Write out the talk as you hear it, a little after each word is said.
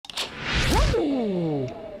Ooh.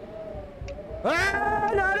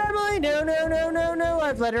 Ah, not Emily! No, no, no, no, no!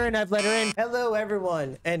 I've let her in, I've let her in. Hello,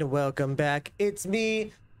 everyone, and welcome back. It's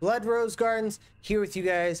me, Blood Rose Gardens, here with you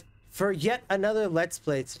guys for yet another Let's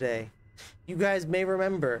Play today. You guys may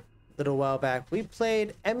remember, a little while back, we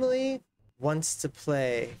played Emily Wants to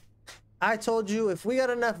Play. I told you if we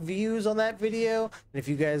got enough views on that video, and if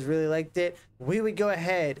you guys really liked it, we would go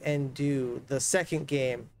ahead and do the second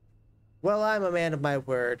game. Well, I'm a man of my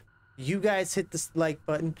word. You guys hit the like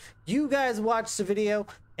button, you guys watch the video,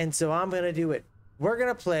 and so I'm gonna do it. We're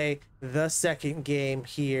gonna play the second game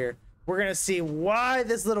here. We're gonna see why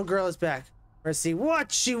this little girl is back. We're gonna see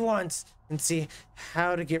what she wants and see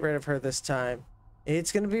how to get rid of her this time.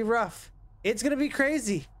 It's gonna be rough. It's gonna be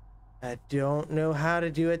crazy. I don't know how to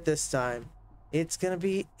do it this time. It's gonna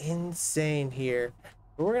be insane here,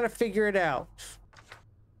 but we're gonna figure it out.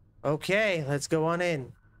 Okay, let's go on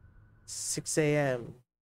in. 6 a.m.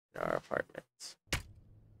 in our apartment.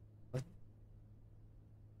 What?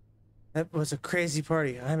 That was a crazy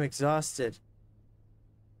party. I'm exhausted.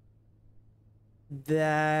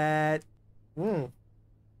 That's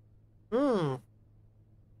a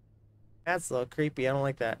little creepy. I don't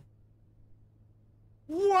like that.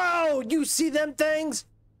 Whoa, you see them things?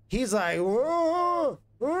 He's like, whoa,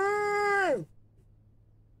 whoa,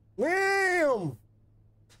 wham.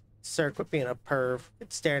 Sir, quit being a perv.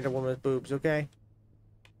 Quit staring at a woman's boobs, okay?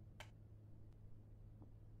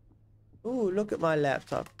 Ooh, look at my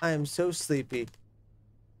laptop. I am so sleepy.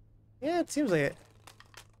 Yeah, it seems like it.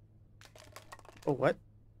 Oh, what?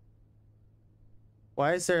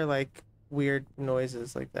 Why is there, like, weird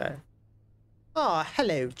noises like that? Oh,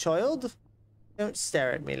 hello, child. Don't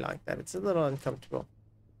stare at me like that. It's a little uncomfortable.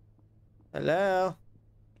 Hello?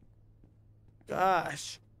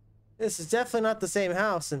 Gosh. This is definitely not the same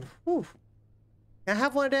house, and whew. Can I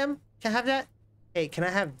have one of them? Can I have that? Hey, can I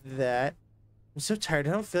have that? I'm so tired.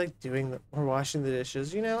 I don't feel like doing or washing the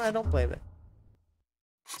dishes. You know, I don't blame it.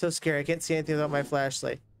 So scary. I can't see anything without my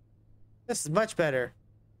flashlight. This is much better.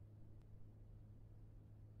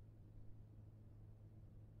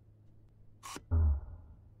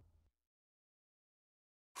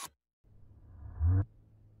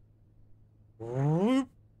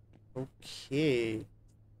 Okay.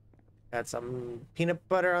 Got some peanut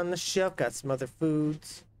butter on the shelf. Got some other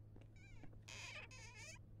foods.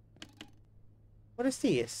 What is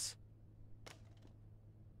this?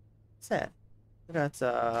 What's that? I got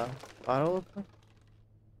a bottle of...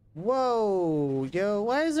 Whoa, yo,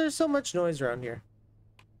 why is there so much noise around here?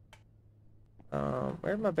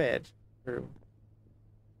 Where's my bed? Where's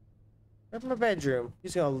my bedroom?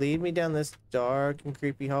 He's gonna lead me down this dark and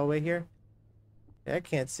creepy hallway here. I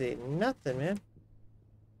can't see nothing, man.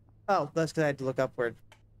 Oh, that's because I had to look upward.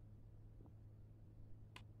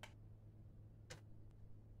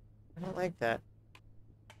 I don't like that.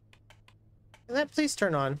 Can that please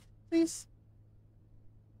turn on? Please?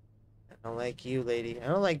 I don't like you, lady. I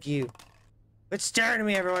don't like you. Quit staring at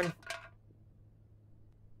me, everyone.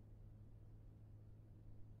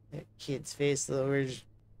 That kid's face, though.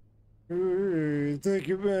 Think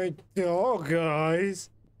about dog, guys.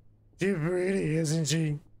 She's pretty, isn't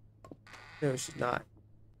she? No, she's not.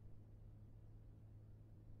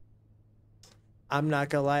 I'm not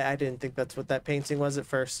gonna lie, I didn't think that's what that painting was at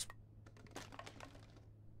first.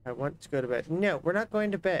 I want to go to bed. No, we're not going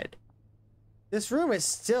to bed. This room is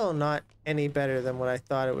still not any better than what I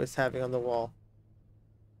thought it was having on the wall.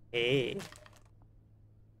 Hey.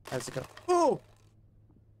 How's it go? Oh!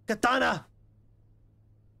 Katana!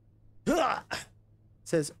 It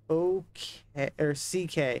says OK or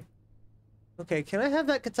CK. Okay, can I have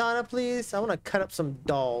that katana, please? I want to cut up some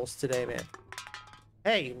dolls today, man.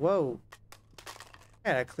 Hey, whoa.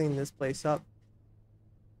 I gotta clean this place up.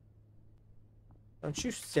 Don't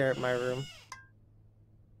you stare at my room.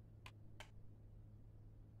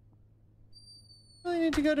 I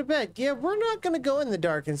need to go to bed. Yeah, we're not gonna go in the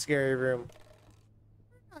dark and scary room.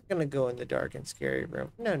 We're not gonna go in the dark and scary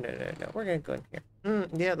room. No, no, no, no. We're gonna go in here.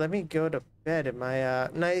 Yeah, let me go to bed in my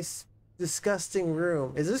nice, disgusting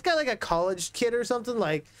room. Is this guy like a college kid or something?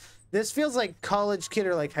 Like, this feels like college kid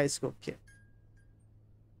or like high school kid.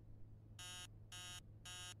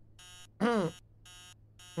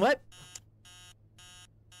 What?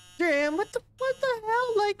 Damn, what the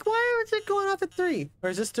hell? Like, why is it going off at 3?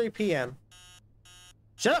 Or is this 3 p.m.?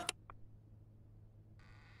 Shut up!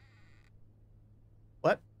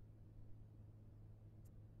 What?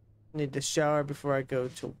 Need to shower before I go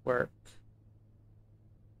to work.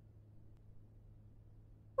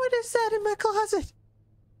 What is that in my closet?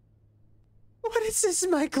 What is this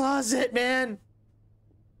in my closet, man?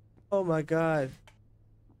 Oh my god.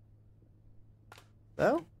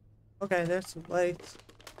 Hello? Okay, there's some lights.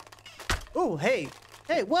 Oh, hey.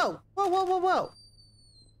 Hey, whoa. Whoa, whoa, whoa, whoa.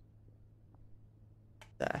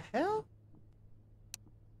 The hell?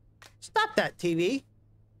 Stop that, TV.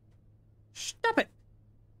 Stop it.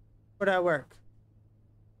 Where'd I work?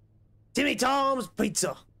 Timmy Tom's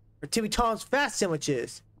Pizza. Or Timmy Tom's Fast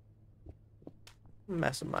Sandwiches.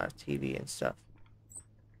 Mess with my TV and stuff.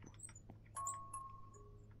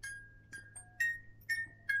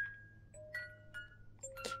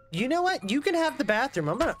 You know what? You can have the bathroom.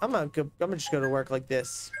 I'm gonna just go to work like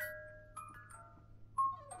this.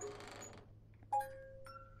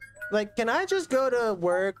 Like, can I just go to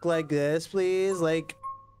work like this, please? Like,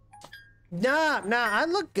 nah, I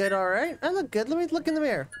look good, all right? I look good. Let me look in the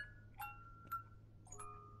mirror.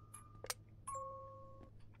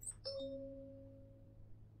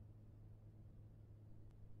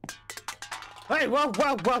 Hey, whoa,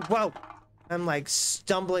 whoa, whoa, whoa. I'm like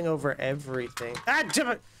stumbling over everything. Ah,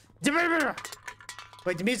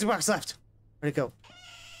 wait, the music box left. Where'd it go? Oh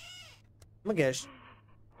my gosh.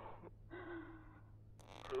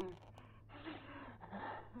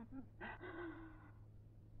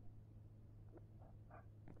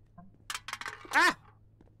 Ah!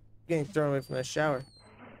 Getting thrown away from the shower.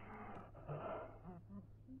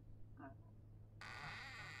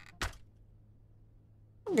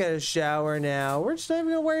 I'm gonna shower now. We're just not even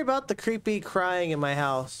gonna worry about the creepy crying in my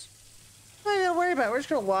house. I'm not gonna worry about it. We're just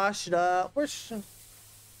gonna wash it up. We're just gonna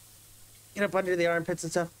get up under the armpits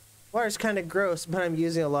and stuff. Water's kind of gross, but I'm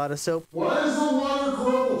using a lot of soap. Why is the water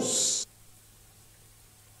gross?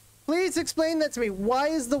 Please explain that to me. Why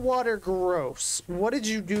is the water gross? What did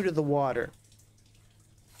you do to the water?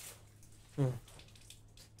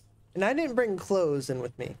 And I didn't bring clothes in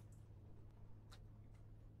with me.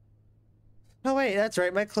 Oh wait, that's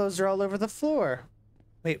right. My clothes are all over the floor.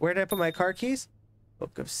 Wait, where did I put my car keys?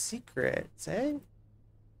 Book of Secrets, eh?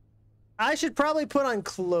 I should probably put on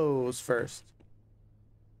clothes first.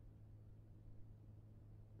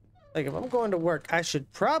 Like, if I'm going to work, I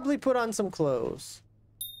should probably put on some clothes.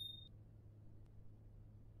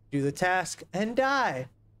 Do the task and die.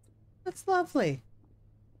 That's lovely.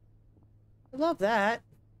 I love that.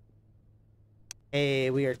 Hey,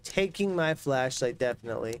 we are taking my flashlight,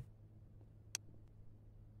 definitely.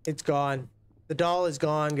 It's gone. The doll is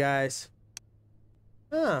gone, guys.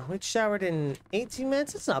 Oh, we showered in 18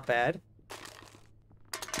 minutes? It's not bad.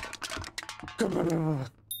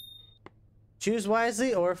 Choose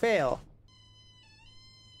wisely or fail.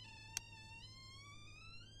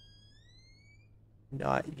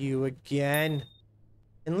 Not you again.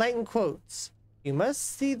 Enlighten quotes. You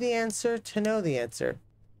must see the answer to know the answer.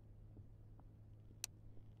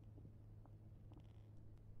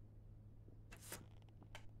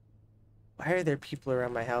 Why are there people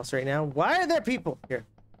around my house right now? Why are there people here?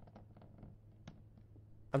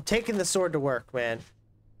 I'm taking the sword to work, man.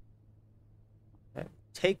 I'm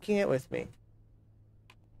taking it with me.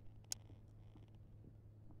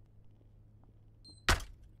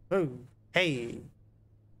 Oh, hey.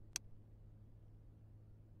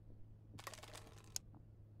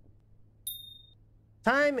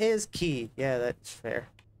 Time is key. Yeah, that's fair.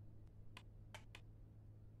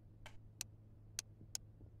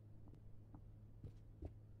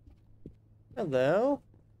 Hello?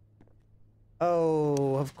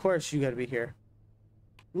 Oh, of course you gotta be here.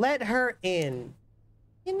 Let her in.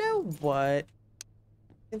 You know what? I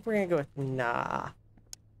think we're gonna go with nah.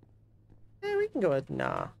 Yeah, we can go with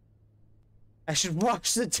nah. I should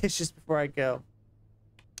wash the dishes before I go.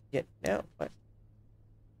 Yeah, no, what?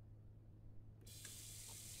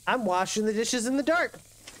 I'm washing the dishes in the dark.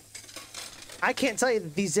 I can't tell you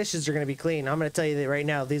that these dishes are gonna be clean. I'm gonna tell you that right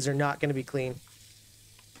now, these are not gonna be clean.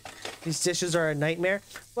 These dishes are a nightmare.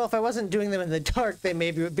 Well, if I wasn't doing them in the dark, they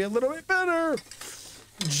maybe would be a little bit better.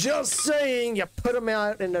 Just saying, you put them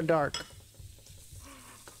out in the dark.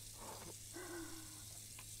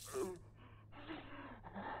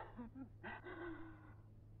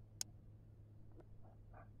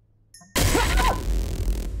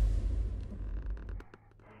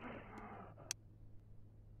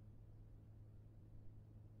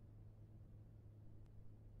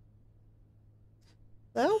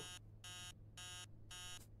 No?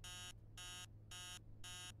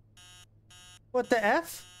 What the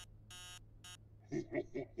F?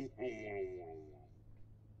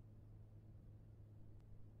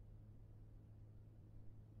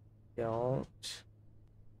 Don't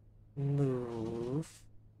move.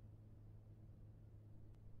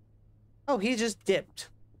 Oh, he just dipped.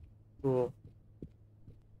 Cool.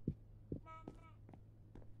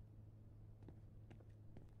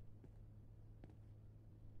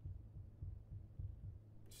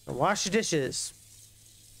 Now wash your dishes.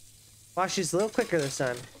 Wow, she's a little quicker this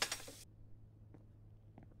time.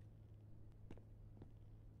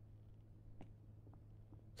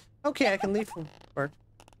 Okay, I can leave from work.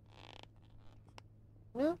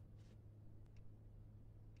 No.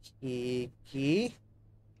 Kiki.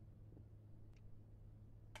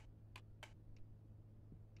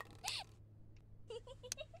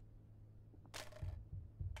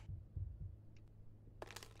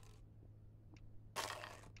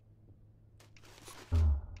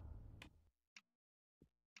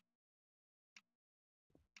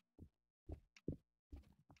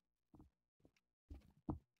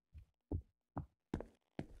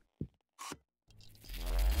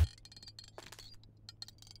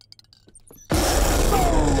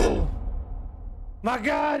 My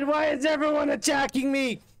God, why is everyone attacking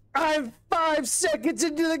me? I'm 5 seconds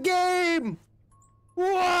into the game!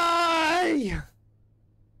 Why?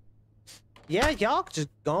 Yeah, y'all just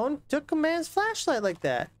gone took a man's flashlight like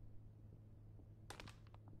that.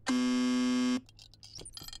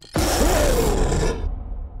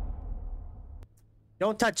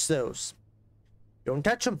 Don't touch those. Don't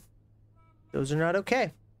touch them. Those are not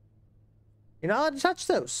okay. You're not allowed to touch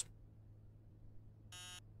those.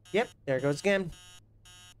 Yep, there it goes again.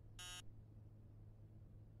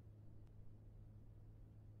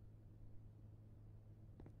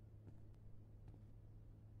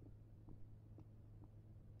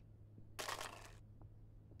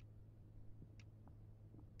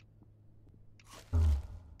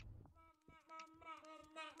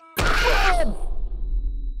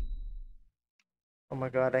 Oh my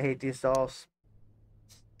God, I hate these dolls.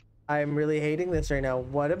 I'm really hating this right now.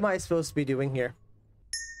 What am I supposed to be doing here?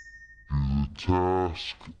 Do the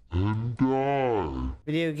task and die.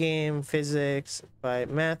 Video game physics by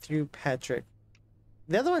Matthew Patrick.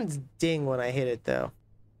 The other one's ding when I hit it though.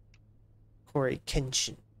 Corey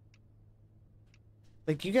Kenshin.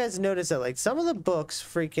 Like you guys notice that like some of the books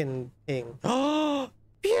freaking ding. Oh,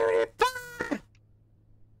 PewDiePie!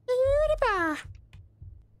 PewDiePie!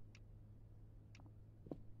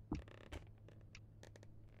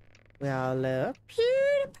 We all love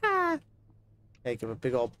PewDiePie. Hey, give him a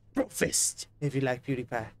big old bro fist if you like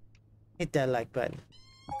PewDiePie. Hit that like button.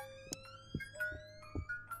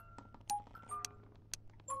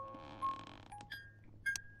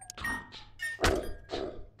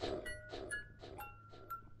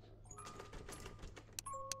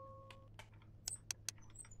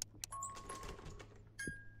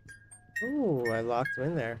 Ooh, I locked him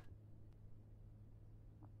in there.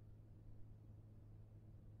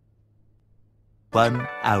 One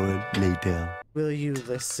hour later. Will you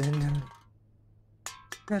listen?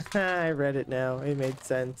 I read it now. It made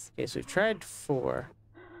sense. Okay, so we've tried 4.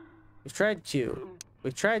 We've tried 2.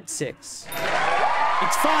 We've tried 6. It's 5!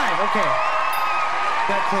 Okay.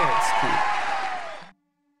 Got clearance key.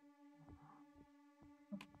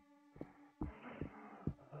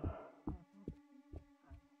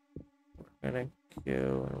 We're gonna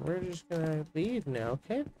go and we're just gonna leave now,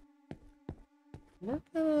 okay? We're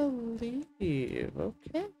gonna leave,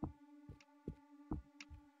 okay?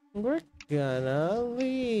 We're gonna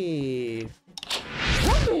leave.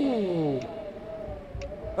 Woo!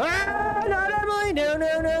 Ah, not Emily! No,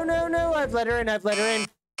 no, no, no, no! I've let her in, I've let her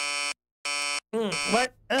in.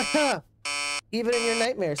 What? Even in your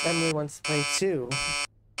nightmares, Emily wants to play too.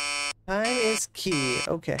 Time is key.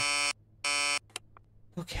 Okay.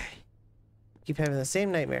 Okay. Keep having the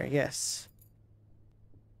same nightmare, yes.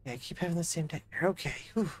 Yeah, keep having the same nightmare. Okay.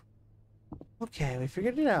 Whew. Okay, we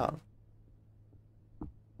figured it out.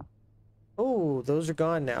 Oh, those are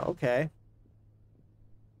gone now. Okay.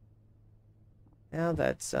 Now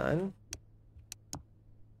that's done.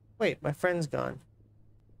 Wait, my friend's gone.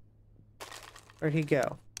 Where'd he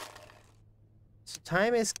go? So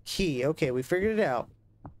time is key. Okay, we figured it out.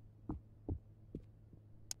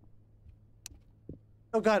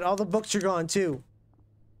 Oh God, all the books are gone too.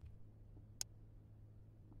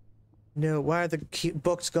 No, why are the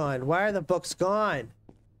books gone? Why are the books gone?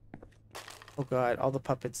 Oh God, all the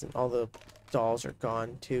puppets and all the dolls are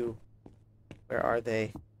gone too. Where are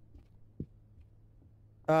they?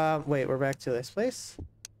 Wait, we're back to this place.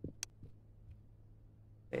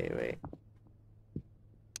 Wait.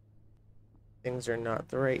 Things are not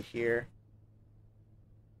right here.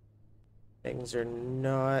 Things are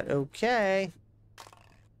not okay.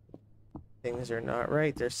 Things are not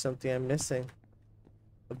right. There's something I'm missing.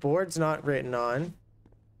 The board's not written on.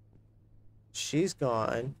 She's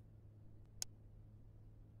gone.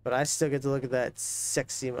 But I still get to look at that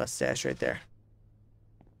sexy mustache right there.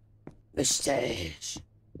 Mustache.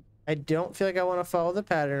 I don't feel like I want to follow the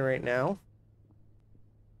pattern right now.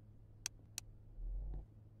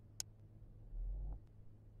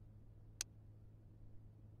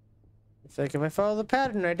 It's like if I follow the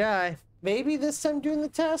pattern, I die. Maybe this time doing the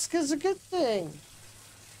task is a good thing.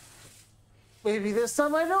 Maybe this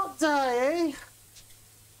time I don't die, eh?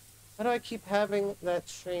 Why do I keep having that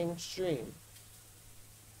strange dream?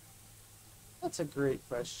 That's a great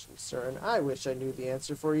question, sir, and I wish I knew the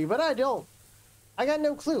answer for you, but I don't. I got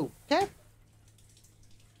no clue, okay?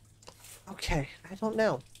 Okay, I don't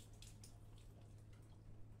know.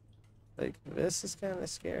 Like, this is kind of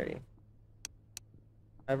scary.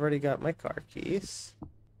 I've already got my car keys.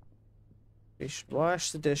 We should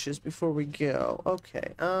wash the dishes before we go.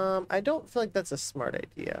 Okay, I don't feel like that's a smart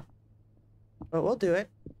idea. But we'll do it.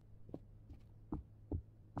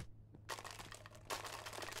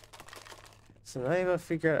 So now you gotta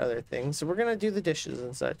figure out other things. So we're gonna do the dishes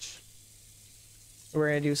and such. We're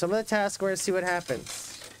gonna do some of the tasks. We're gonna see what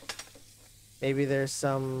happens. Maybe there's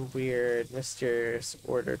some weird, mysterious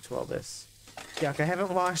order to all this. Yuck, I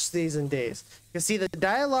haven't washed these in days. You see, the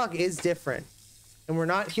dialogue is different. And we're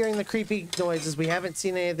not hearing the creepy noises. We haven't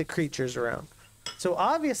seen any of the creatures around. So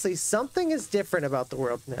obviously something is different about the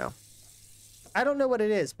world now. I don't know what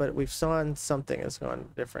it is, but we've saw something has gone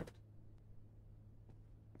different.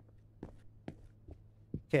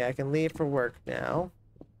 Okay, I can leave for work now.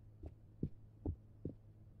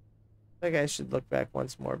 I think I should look back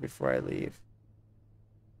once more before I leave.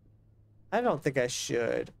 I don't think I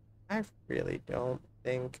should. I really don't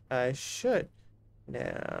think I should.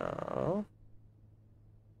 Now...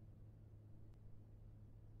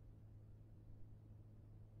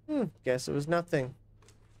 guess it was nothing.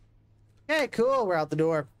 Okay, cool. We're out the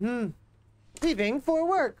door. Leaving for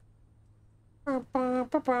work.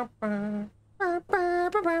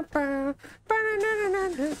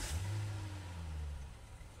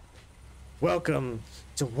 Welcome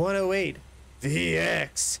to 108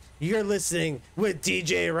 VX. You're listening with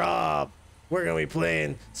DJ Rob. We're gonna be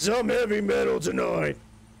playing some heavy metal tonight.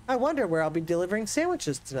 I wonder where I'll be delivering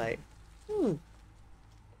sandwiches tonight.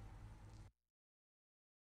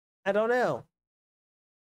 I don't know.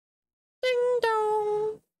 Ding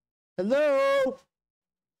dong. Hello?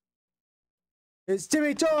 It's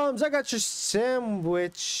Timmy Toms. I got your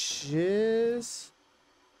sandwiches.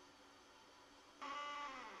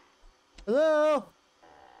 Hello?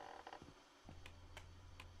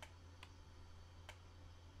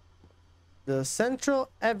 The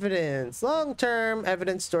Central Evidence. Long-term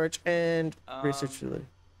evidence storage and research facility.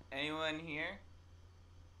 Anyone here?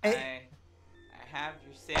 Hey. I have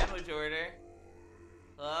your sandwich order.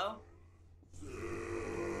 Hello?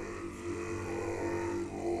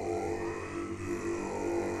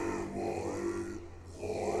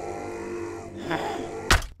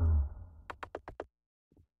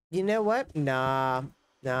 You know what? Nah.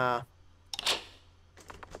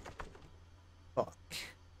 Fuck.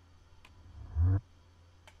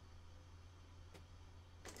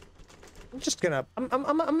 I'm just gonna. I'm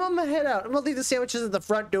gonna head out. I'm gonna leave the sandwiches at the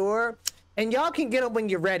front door. And y'all can get them when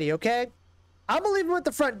you're ready, okay? I'm gonna leave them at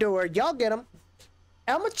the front door. Y'all get them.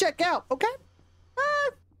 I'm gonna check out, okay?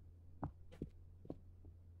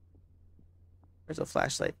 There's a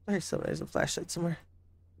flashlight. There's a flashlight somewhere.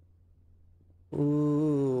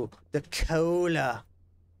 Ooh, the cola.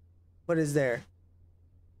 What is there?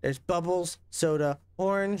 There's bubbles, soda,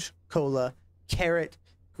 orange, cola, carrot,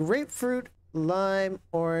 grapefruit, lime,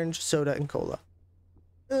 orange, soda, and cola.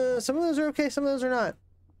 Some of those are okay, some of those are not.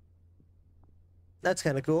 That's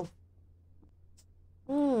kind of cool.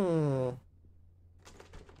 Bing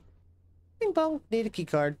bong. Need a key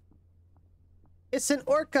card. It's an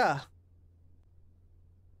orca.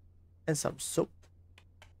 And some soap.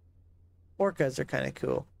 Orcas are kind of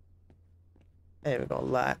cool. I ain't even gonna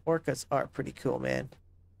lie. Orcas are pretty cool, man.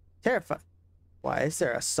 Terrifying. Why is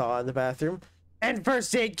there a saw in the bathroom? And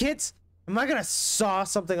first aid kits? Am I gonna saw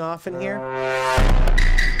something off in here?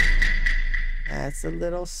 That's a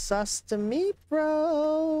little sus to me,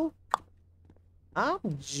 bro. I'm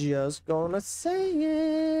just gonna say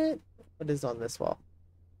it. What is on this wall?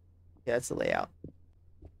 Yeah, it's a layout.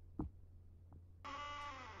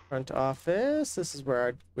 Front office. This is where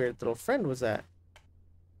our weird little friend was at.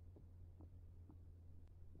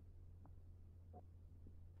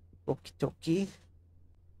 Okie dokie.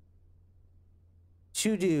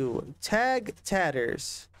 To do. Tag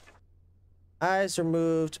tatters. Eyes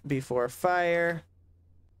removed before fire.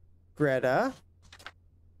 Greta.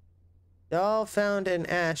 Doll found in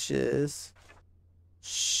ashes.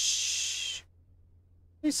 Shh.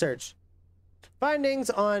 Research.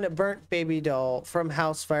 Findings on burnt baby doll from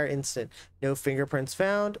house fire incident. No fingerprints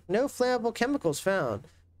found. No flammable chemicals found.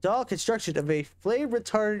 Doll construction of a flame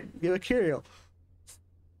retardant material.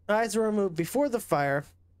 Eyes were removed before the fire.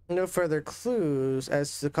 No further clues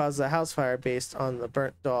as to the cause of the house fire based on the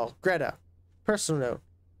burnt doll. Greta. Personal note.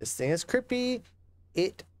 This thing is creepy.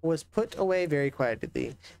 It was put away very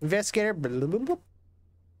quietly. Investigator. Blah, blah, blah, blah.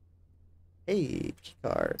 Hey, key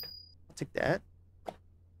card. I'll take that.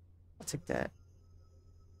 I'll take that.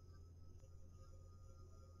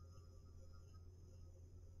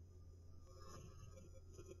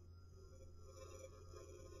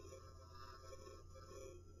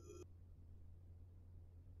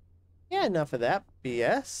 Yeah, enough of that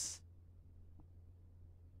BS.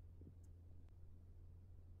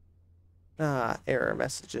 Ah, error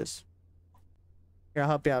messages. Here, I'll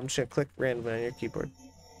help you out. I'm just gonna click randomly on your keyboard.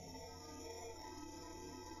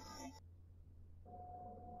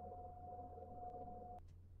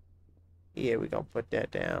 Yeah, we gonna put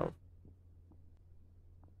that down.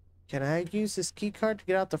 Can I use this key card to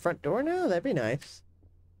get out the front door now? That'd be nice.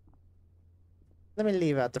 Let me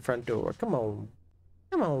leave out the front door. Come on.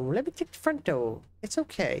 Come on, let me take the front door. It's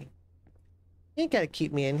okay. You ain't gotta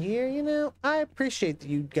keep me in here, you know? I appreciate that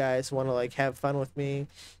you guys want to, like, have fun with me. You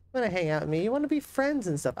want to hang out with me. You want to be friends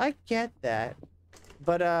and stuff. I get that.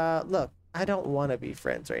 But, look, I don't want to be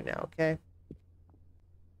friends right now, okay?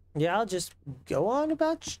 Yeah, I'll just go on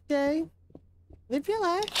about your day. Live your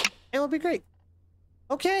life. And it'll be great.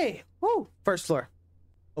 Okay. Woo! First floor.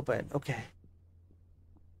 Open. Okay.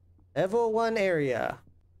 Level 1 area.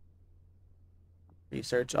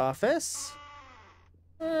 Research office.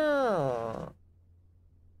 Oh.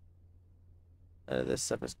 None of this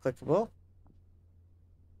stuff is clickable.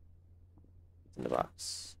 It's in the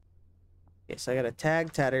box. Okay, so I got a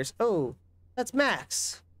tag tatters. Oh, that's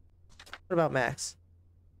Max. What about Max?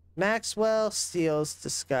 Maxwell steals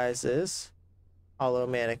disguises. Hollow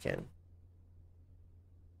mannequin.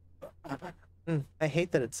 I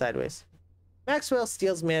hate that it's sideways. Maxwell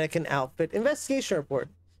steals mannequin outfit. Investigation report.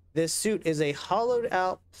 This suit is a hollowed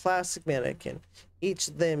out plastic mannequin. Each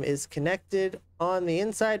limb is connected on the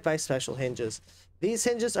inside by special hinges. These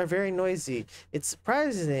hinges are very noisy. It's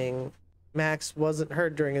surprising Max wasn't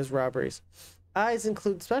hurt during his robberies. Eyes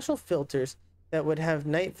include special filters that would have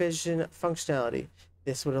night vision functionality.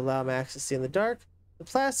 This would allow Max to see in the dark. The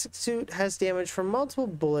plastic suit has damage from multiple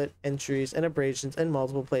bullet entries and abrasions in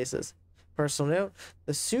multiple places. Personal note,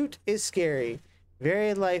 the suit is scary,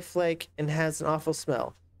 very lifelike, and has an awful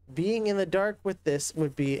smell. Being in the dark with this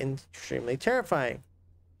would be extremely terrifying.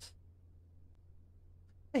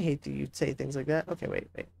 I hate that you'd say things like that. Okay, wait.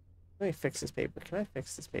 Let me fix this paper. Can I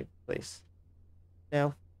fix this paper, please?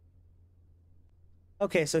 No.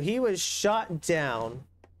 Okay, so he was shot down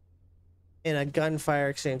in a gunfire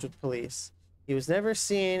exchange with police. He was never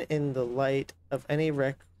seen in the light of any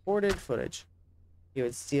recorded footage. He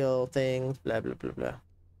would steal things, blah, blah, blah, blah.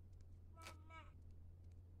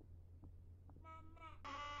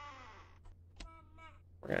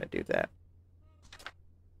 We're gonna do that.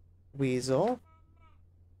 Weasel.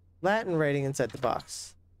 Latin writing inside the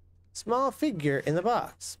box. Small figure in the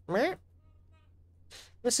box.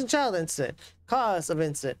 Missing child incident. Cause of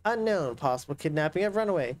incident unknown. Possible kidnapping of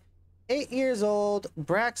runaway. 8 years old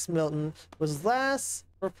Brax Milton was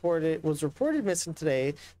reported missing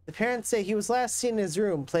today. The parents say he was last seen in his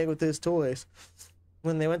room playing with his toys.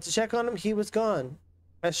 When they went to check on him, he was gone.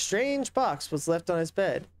 A strange box was left on his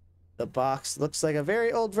bed. The box looks like a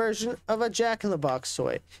very old version of a Jack-in-the-Box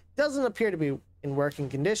toy. It doesn't appear to be in working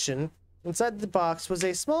condition. Inside the box was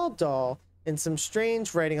a small doll and some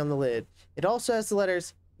strange writing on the lid. It also has the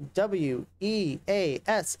letters W-E-A-S-L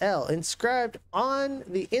inscribed on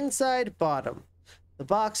the inside bottom. The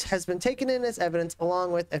box has been taken in as evidence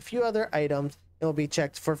along with a few other items and will be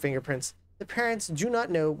checked for fingerprints. The parents do not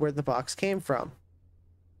know where the box came from.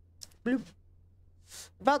 Bloop.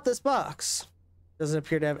 About this box. Doesn't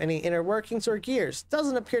appear to have any inner workings or gears.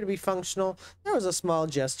 Doesn't appear to be functional. There was a small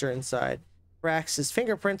gesture inside. Brax's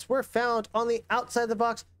fingerprints were found on the outside of the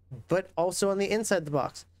box, but also on the inside of the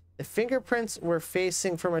box. The fingerprints were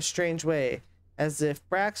facing from a strange way, as if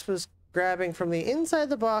Brax was grabbing from the inside of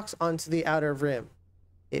the box onto the outer rim.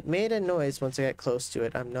 It made a noise once I got close to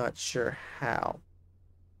it. I'm not sure how.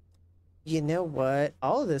 You know what?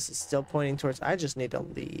 All of this is still pointing towards I just need to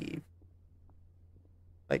leave.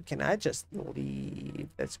 Like, can I just leave?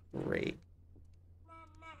 That's great.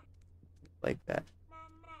 Like that.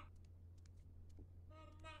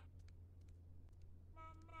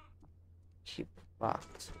 Keep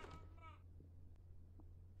locked.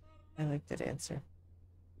 I like that answer.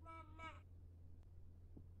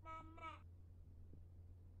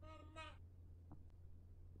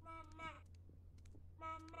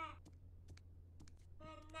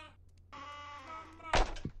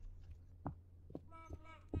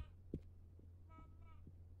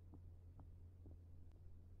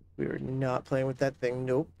 We were not playing with that thing.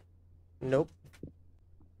 Nope. Nope.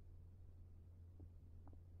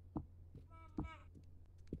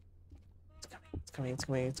 It's coming. It's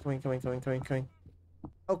coming. It's coming. Coming. Coming. Coming. Coming.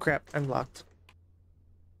 Oh crap! I'm locked.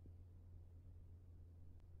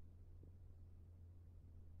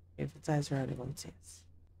 If its eyes are out, it won't see us.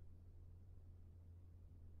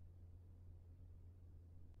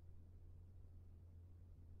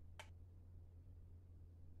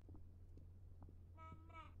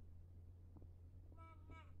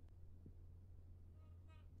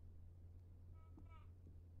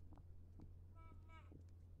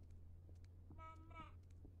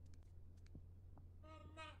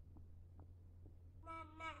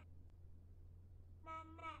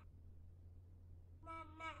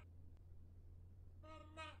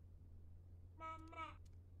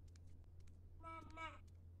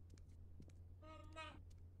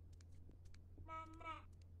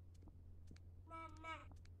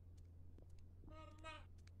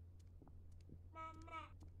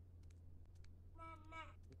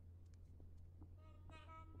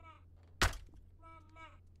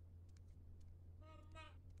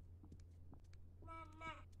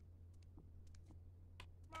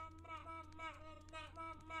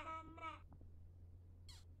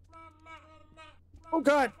 Oh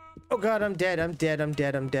god! Oh god, I'm dead. I'm dead. I'm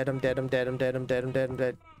dead. I'm dead. I'm dead. I'm dead. I'm dead. I'm dead. I'm dead. I'm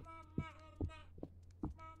dead.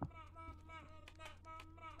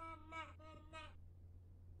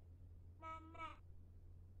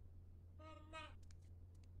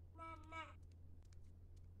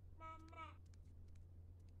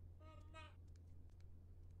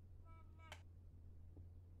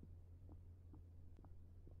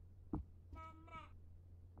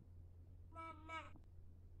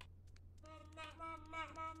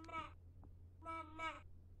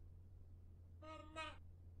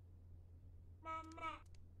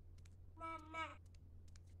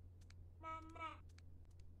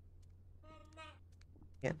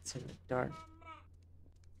 Can't see in the dark.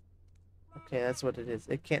 Okay, that's what it is.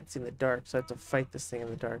 It can't see in the dark, so I have to fight this thing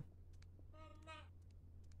in the dark.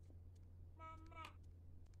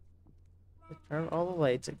 I turn all the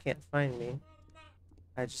lights, it can't find me.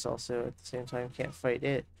 I just also, at the same time, can't fight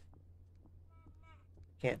it.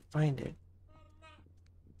 Can't find it.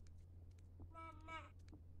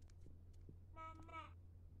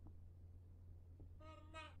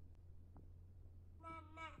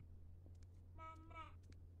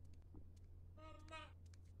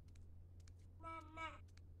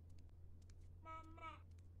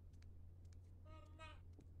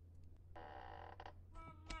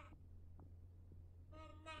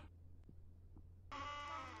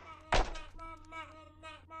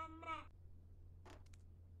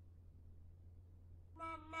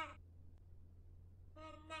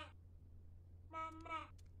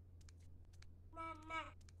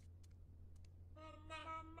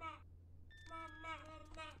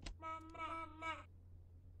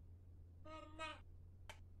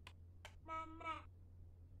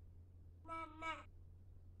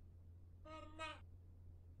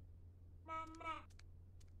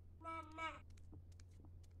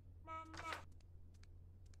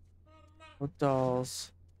 What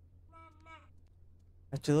dolls?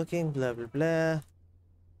 After looking, blah blah blah.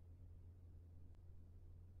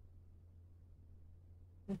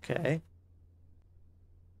 Okay.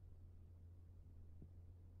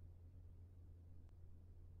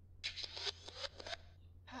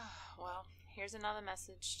 Well, here's another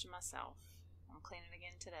message to myself. I'm cleaning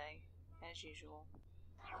again today, as usual.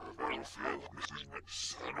 What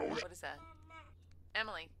is that?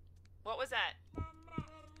 Emily, what was that?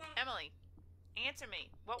 Emily, answer me.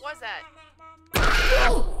 What was that?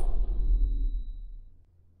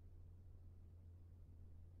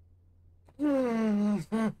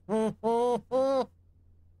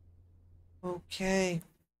 Okay.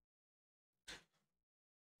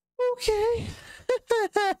 Okay.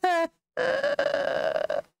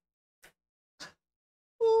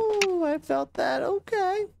 Ooh, I felt that.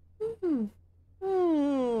 Okay.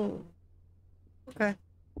 Okay.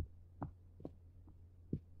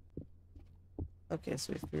 Okay,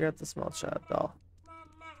 so we figured out the small child doll.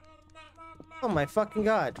 Oh my fucking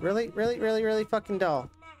god. Really? Really, really, really fucking doll.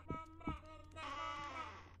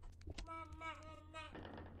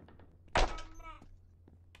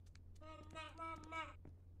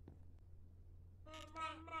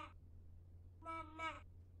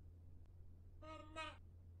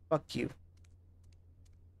 Fuck you.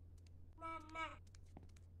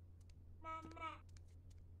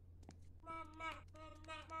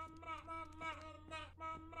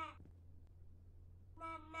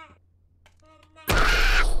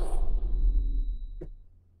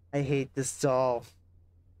 I hate this doll.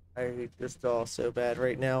 I hate this doll so bad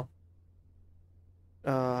right now.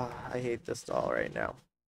 I hate this doll right now.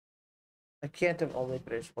 I can't have only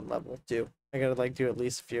finished one level, too. I gotta, like, do at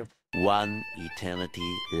least a few. One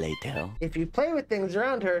eternity later. If you play with things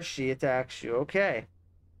around her, she attacks you. Okay.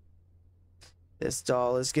 This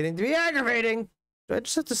doll is getting to be aggravating. Do I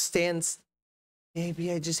just have to stand?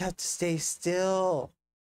 Maybe I just have to stay still.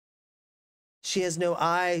 She has no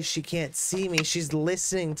eyes. She can't see me. She's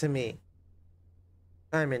listening to me.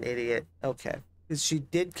 I'm an idiot. Okay. Because she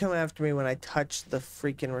did come after me when I touched the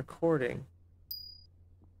freaking recording.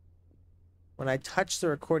 When I touched the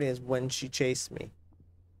recording is when she chased me.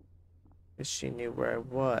 Because she knew where I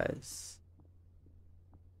was.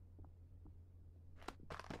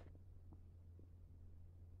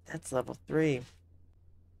 That's level 3.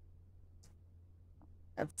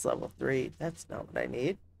 That's level 3. That's not what I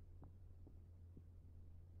need.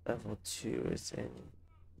 Level 2 is in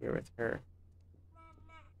here with her.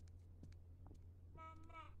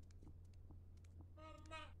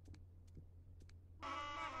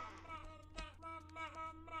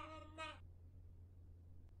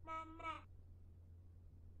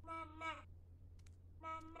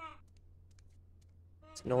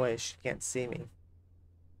 There's no way she can't see me.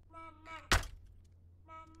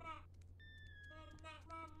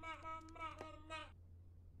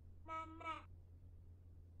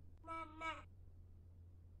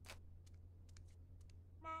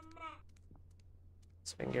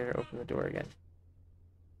 So I can get her to open the door again.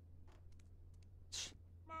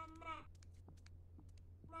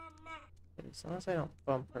 As long as I don't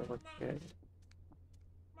bump her, look good.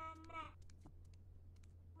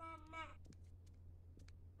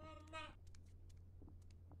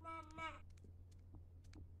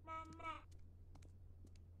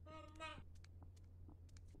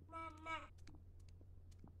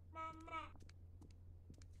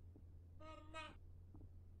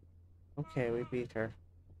 Okay, we beat her.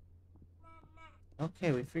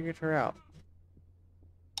 Okay, we figured her out.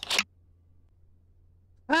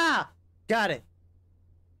 Ah! Got it!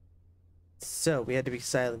 So, we had to be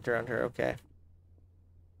silent around her, okay.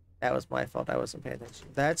 That was my fault, I wasn't paying attention.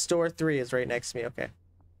 That's door 3 is right next to me, okay.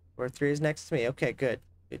 Door 3 is next to me, okay, good.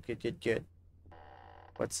 Good, good, good, good.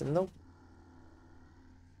 What's in the...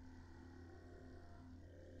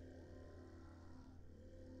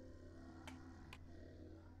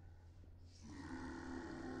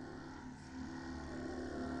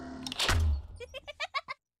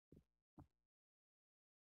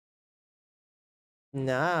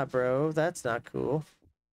 Nah, bro, that's not cool.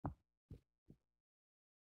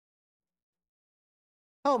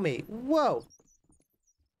 Homie, whoa!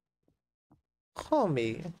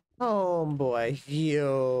 Homie, homeboy,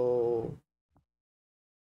 yo!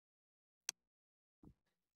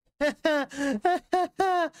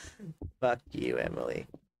 Fuck you, Emily.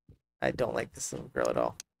 I don't like this little girl at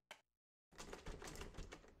all.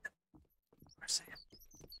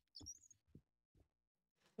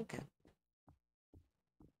 Okay.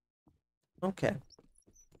 Okay.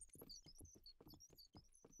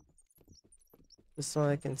 This one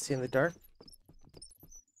I can see in the dark.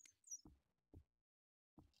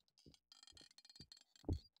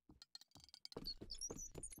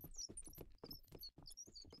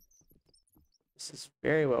 This is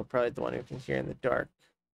very well probably the one who can hear in the dark.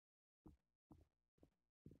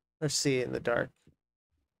 Or see in the dark.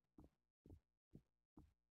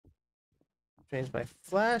 Change my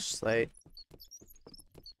flashlight.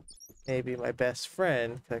 Maybe my best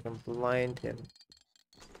friend, because I can blind him.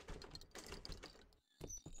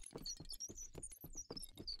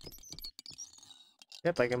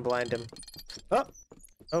 Yep, I can blind him. Oh!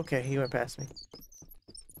 Okay, he went past me.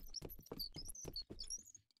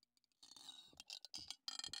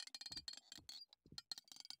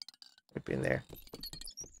 Might be in there.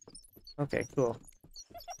 Okay, cool.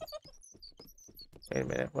 Wait a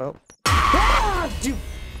minute. Well. Ah! Dude!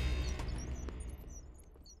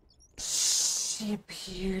 She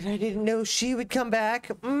appeared. I didn't know she would come back.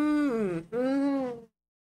 Oh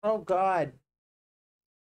God.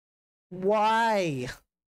 Why?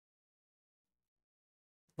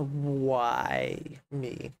 Why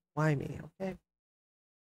me? Why me? Okay.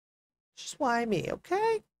 Just why me?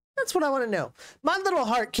 Okay. That's what I want to know. My little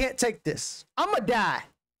heart can't take this. I'ma die.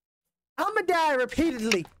 I'ma die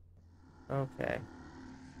repeatedly. Okay.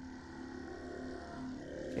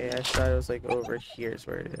 Okay, I thought it was like over here is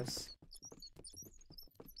where it is.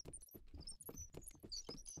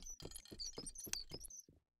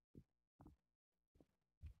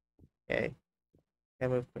 Okay.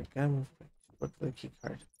 Gotta move quick. Gotta move quick. Look for the key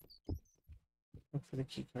card. Look for the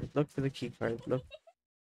key card. Look for the key card. Look.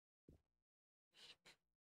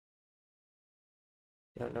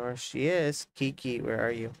 Don't know where she is. Kiki, where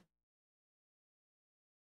are you?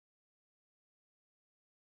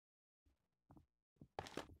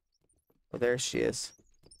 Oh, there she is.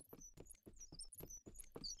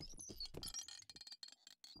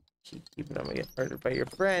 Kiki, but I'm gonna get murdered by your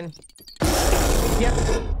friend. Yep.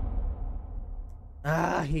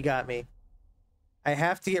 Ah, he got me. I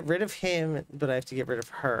have to get rid of him, but I have to get rid of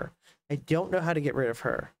her. I don't know how to get rid of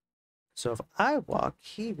her. So if I walk,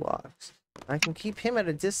 he walks. I can keep him at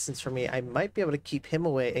a distance from me. I might be able to keep him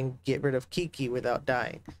away and get rid of Kiki without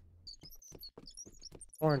dying.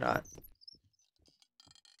 Or not.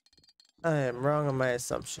 I am wrong on my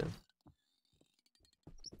assumption.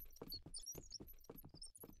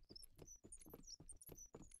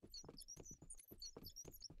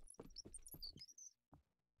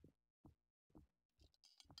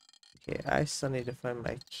 Okay, I still need to find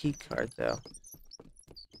my key card though.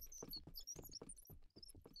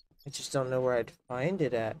 I just don't know where I'd find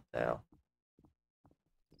it at though.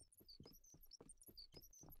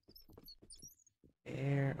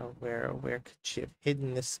 Where could she have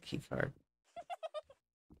hidden this key card?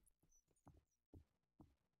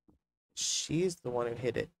 She's the one who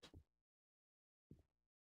hid it.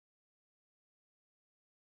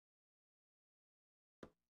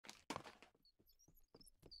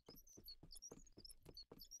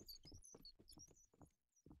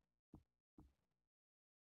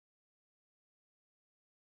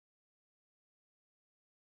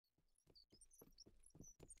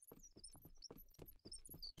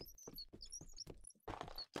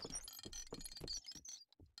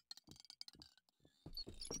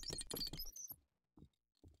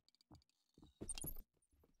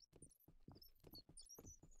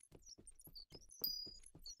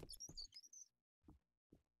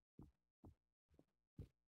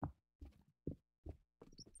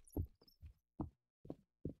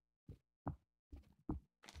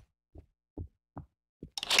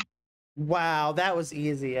 Wow, that was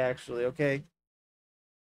easy actually, okay?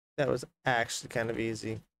 That was actually kind of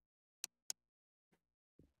easy.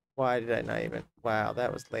 Why did I not even? Wow,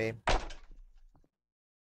 that was lame.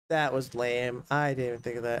 That was lame. I didn't even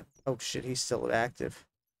think of that. Oh shit, he's still active.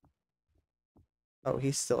 Oh,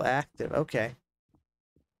 he's still active. Okay.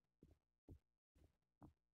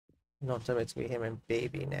 Don't tell me it's gonna be him and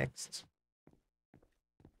baby next.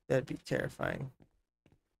 That'd be terrifying.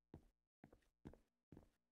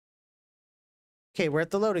 Okay, we're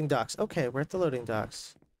at the loading docks. Okay, we're at the loading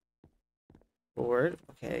docks. Board.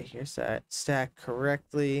 Okay, here's that. Stack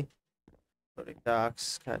correctly. Loading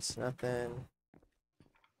docks. Cuts nothing.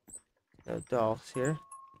 No dolls here.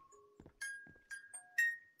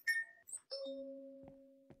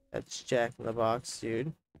 That's Jack in the Box,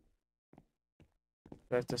 dude.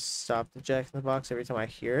 Do I have to stop the Jack in the Box every time I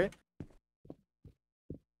hear it?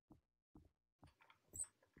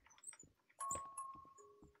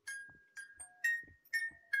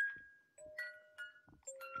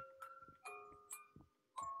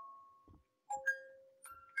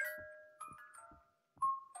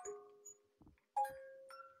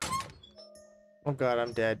 Oh god,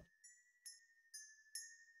 I'm dead.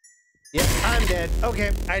 Yep, I'm dead.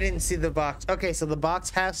 Okay, I didn't see the box. Okay, so the box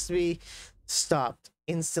has to be stopped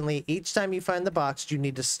instantly. Each time you find the box, you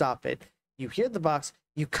need to stop it. You hear the box,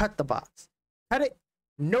 you cut the box. Cut it.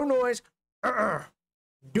 No noise. Done.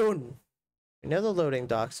 We know the loading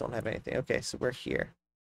docks don't have anything. Okay, so we're here.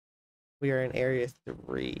 We are in area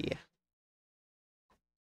 3.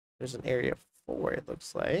 There's an area 4, it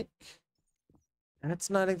looks like.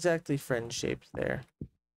 That's not exactly friend-shaped there.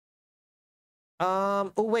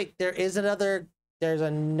 Oh wait, there's another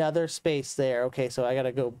space there. Okay, so I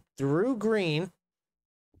gotta go through green,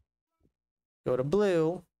 go to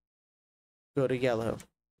blue, go to yellow.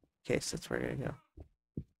 Okay, so that's where I gotta go.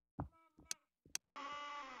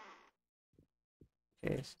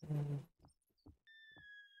 Okay, so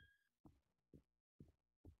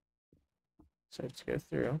I have to go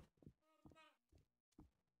through.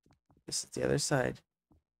 This is the other side.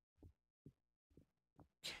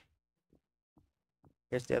 Okay.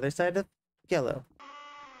 Here's the other side of yellow.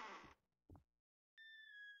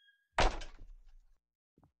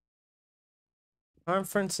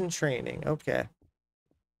 Conference and training. Okay.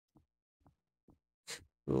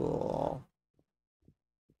 Cool.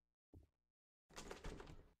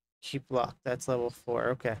 Keep locked. That's level 4.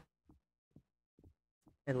 Okay.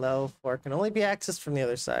 And level 4 can only be accessed from the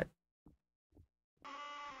other side.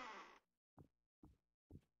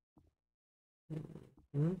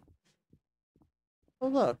 Mm-hmm. Oh,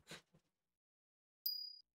 look.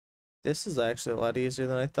 This is actually a lot easier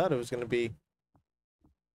than I thought it was going to be.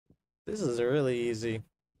 This is really easy.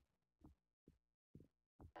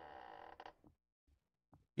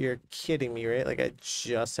 You're kidding me, right? Like, I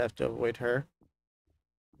just have to avoid her.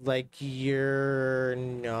 Like, you're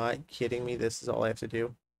not kidding me. This is all I have to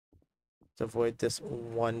do to avoid this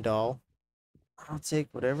one doll. I'll take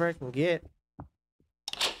whatever I can get.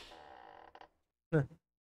 Huh.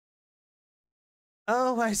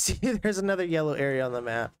 Oh, I see. There's another yellow area on the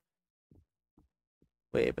map.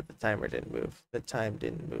 Wait, but the timer didn't move. The time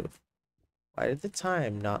didn't move. Why did the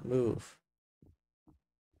time not move?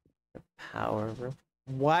 The power room.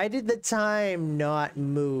 Why did the time not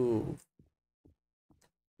move?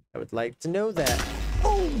 I would like to know that.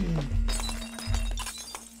 Oh!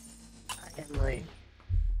 Emily.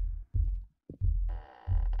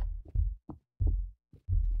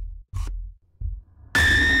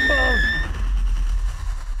 Oh!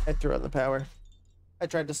 I threw on the power. I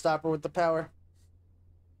tried to stop her with the power.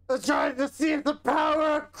 I was trying to see if the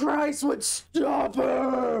power of Christ would stop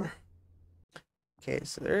her! Okay,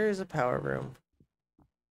 so there is a power room.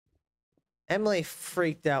 Emily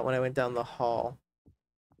freaked out when I went down the hall.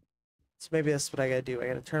 So maybe that's what I gotta do. I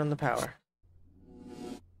gotta turn on the power.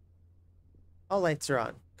 All lights are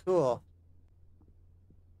on. Cool.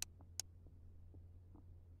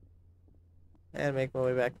 And make my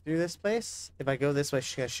way back through this place. If I go this way,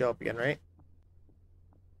 she's gonna show up again, right?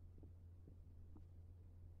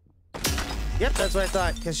 Yep, that's what I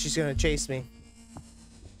thought, because she's gonna chase me.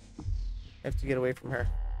 I have to get away from her.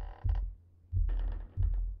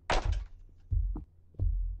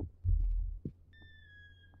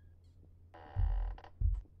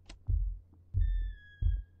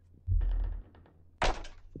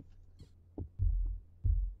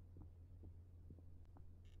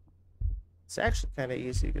 It's actually kind of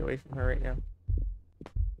easy to get away from her right now.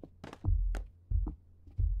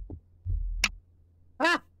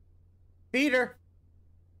 Ah! Beat her!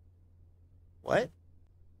 What?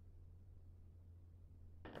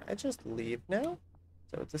 Can I just leave now?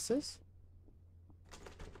 Is that what this is?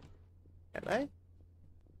 Can I?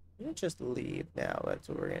 Can I just leave now? That's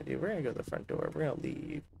what we're gonna do. We're gonna go to the front door. We're gonna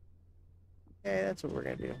leave. Okay, that's what we're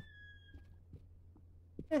gonna do.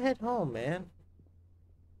 I'm gonna head home, man.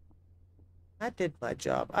 I did my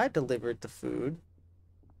job. I delivered the food.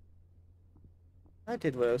 I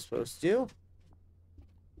did what I was supposed to do.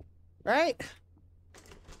 Right?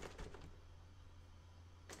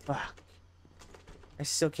 Fuck. I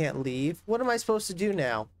still can't leave. What am I supposed to do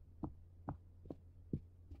now?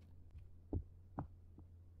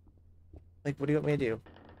 Like, what do you want me to do?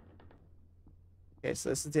 Okay, so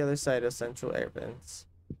this is the other side of Central Air Vents.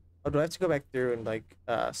 Oh, do I have to go back through and, like,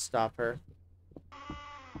 stop her?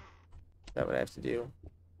 Is that what I have to do?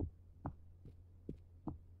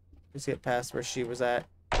 Just get past where she was at.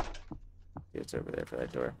 It's over there for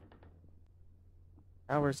that door.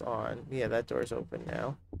 Power's on. Yeah, that door's open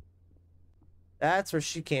now. That's where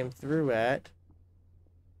she came through at.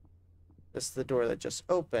 This is the door that just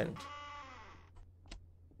opened.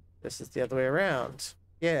 This is the other way around.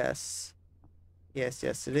 Yes. Yes,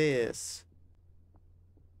 yes, it is.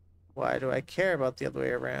 Why do I care about the other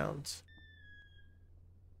way around?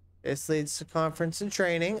 This leads to conference and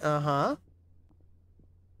training. Uh-huh.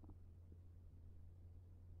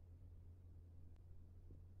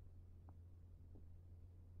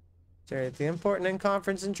 Is there anything important in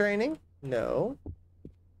conference and training? No.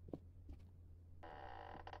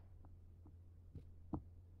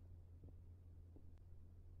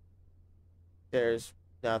 There's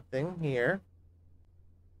nothing here.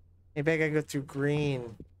 Maybe I gotta go through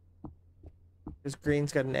green. Because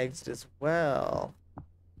green's got an exit as well.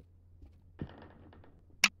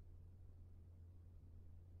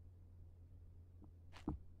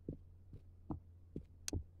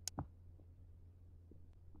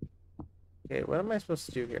 Okay, what am I supposed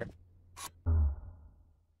to do here?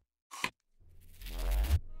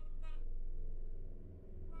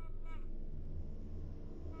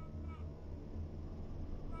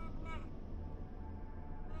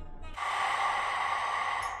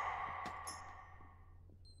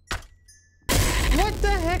 What the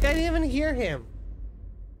heck? I didn't even hear him.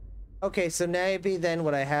 Okay, so maybe then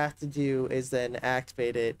what I have to do is then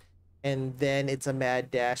activate it, and then it's a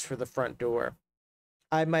mad dash for the front door.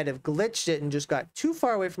 I might have glitched it and just got too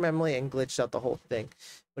far away from Emily and glitched out the whole thing.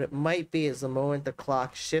 What it might be is the moment the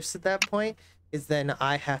clock shifts at that point is then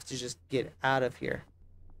I have to just get out of here.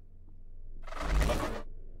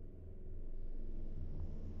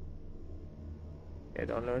 I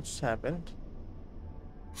don't know what just happened.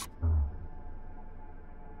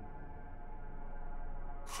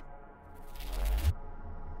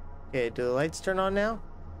 Okay, do the lights turn on now?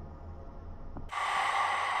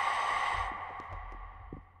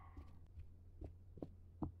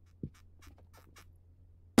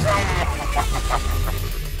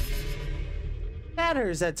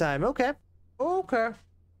 years that time. Okay. Okay.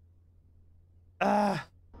 Ah.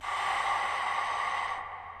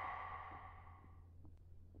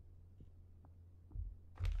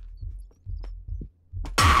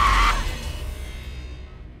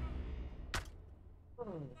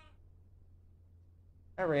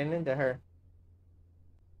 I ran into her.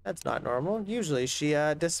 That's not normal. Usually she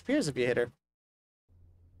disappears if you hit her.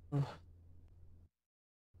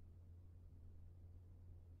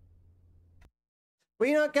 Well,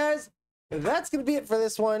 you know what, guys? That's going to be it for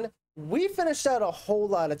this one. We finished out a whole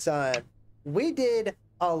lot of time. We did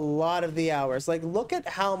a lot of the hours. Like, look at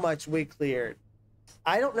how much we cleared.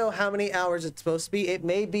 I don't know how many hours it's supposed to be. It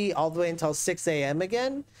may be all the way until 6 a.m.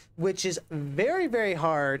 again, which is very, very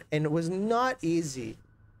hard, and it was not easy.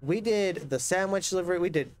 We did the sandwich delivery. We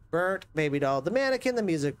did burnt baby doll, the mannequin, the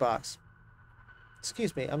music box.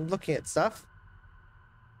 Excuse me, I'm looking at stuff.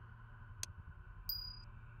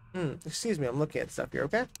 Excuse me, I'm looking at stuff here,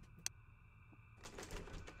 okay?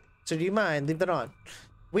 So do you mind? Leave that on.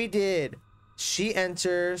 We did She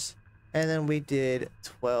Enters, and then we did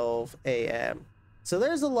 12 a.m. So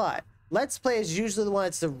there's a lot. Let's Play is usually the one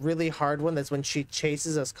that's the really hard one. That's when she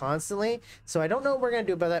chases us constantly. So I don't know what we're going to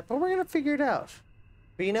do about that, but we're going to figure it out.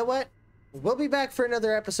 But you know what? We'll be back for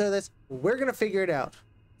another episode of this. We're going to figure it out.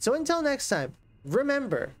 So until next time,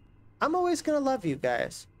 remember, I'm always going to love you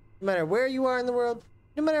guys. No matter where you are in the world,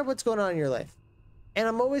 no matter what's going on in your life. And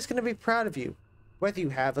I'm always going to be proud of you. Whether you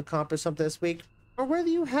have accomplished something this week or whether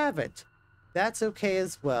you haven't. That's okay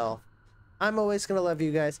as well. I'm always going to love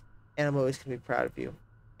you guys. And I'm always going to be proud of you.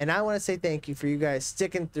 And I want to say thank you for you guys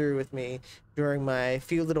sticking through with me during my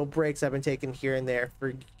few little breaks I've been taking here and there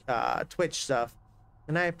for Twitch stuff.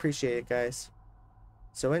 And I appreciate it, guys.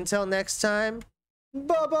 So until next time,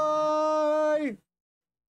 bye-bye!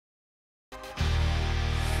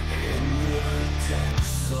 In the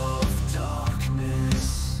depths of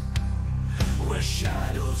darkness, where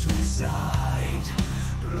shadows reside,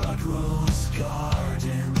 blood rose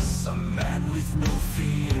gardens, a man with no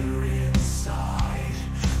fear inside,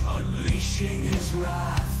 unleashing his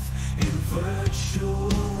wrath in virtual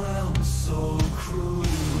realms so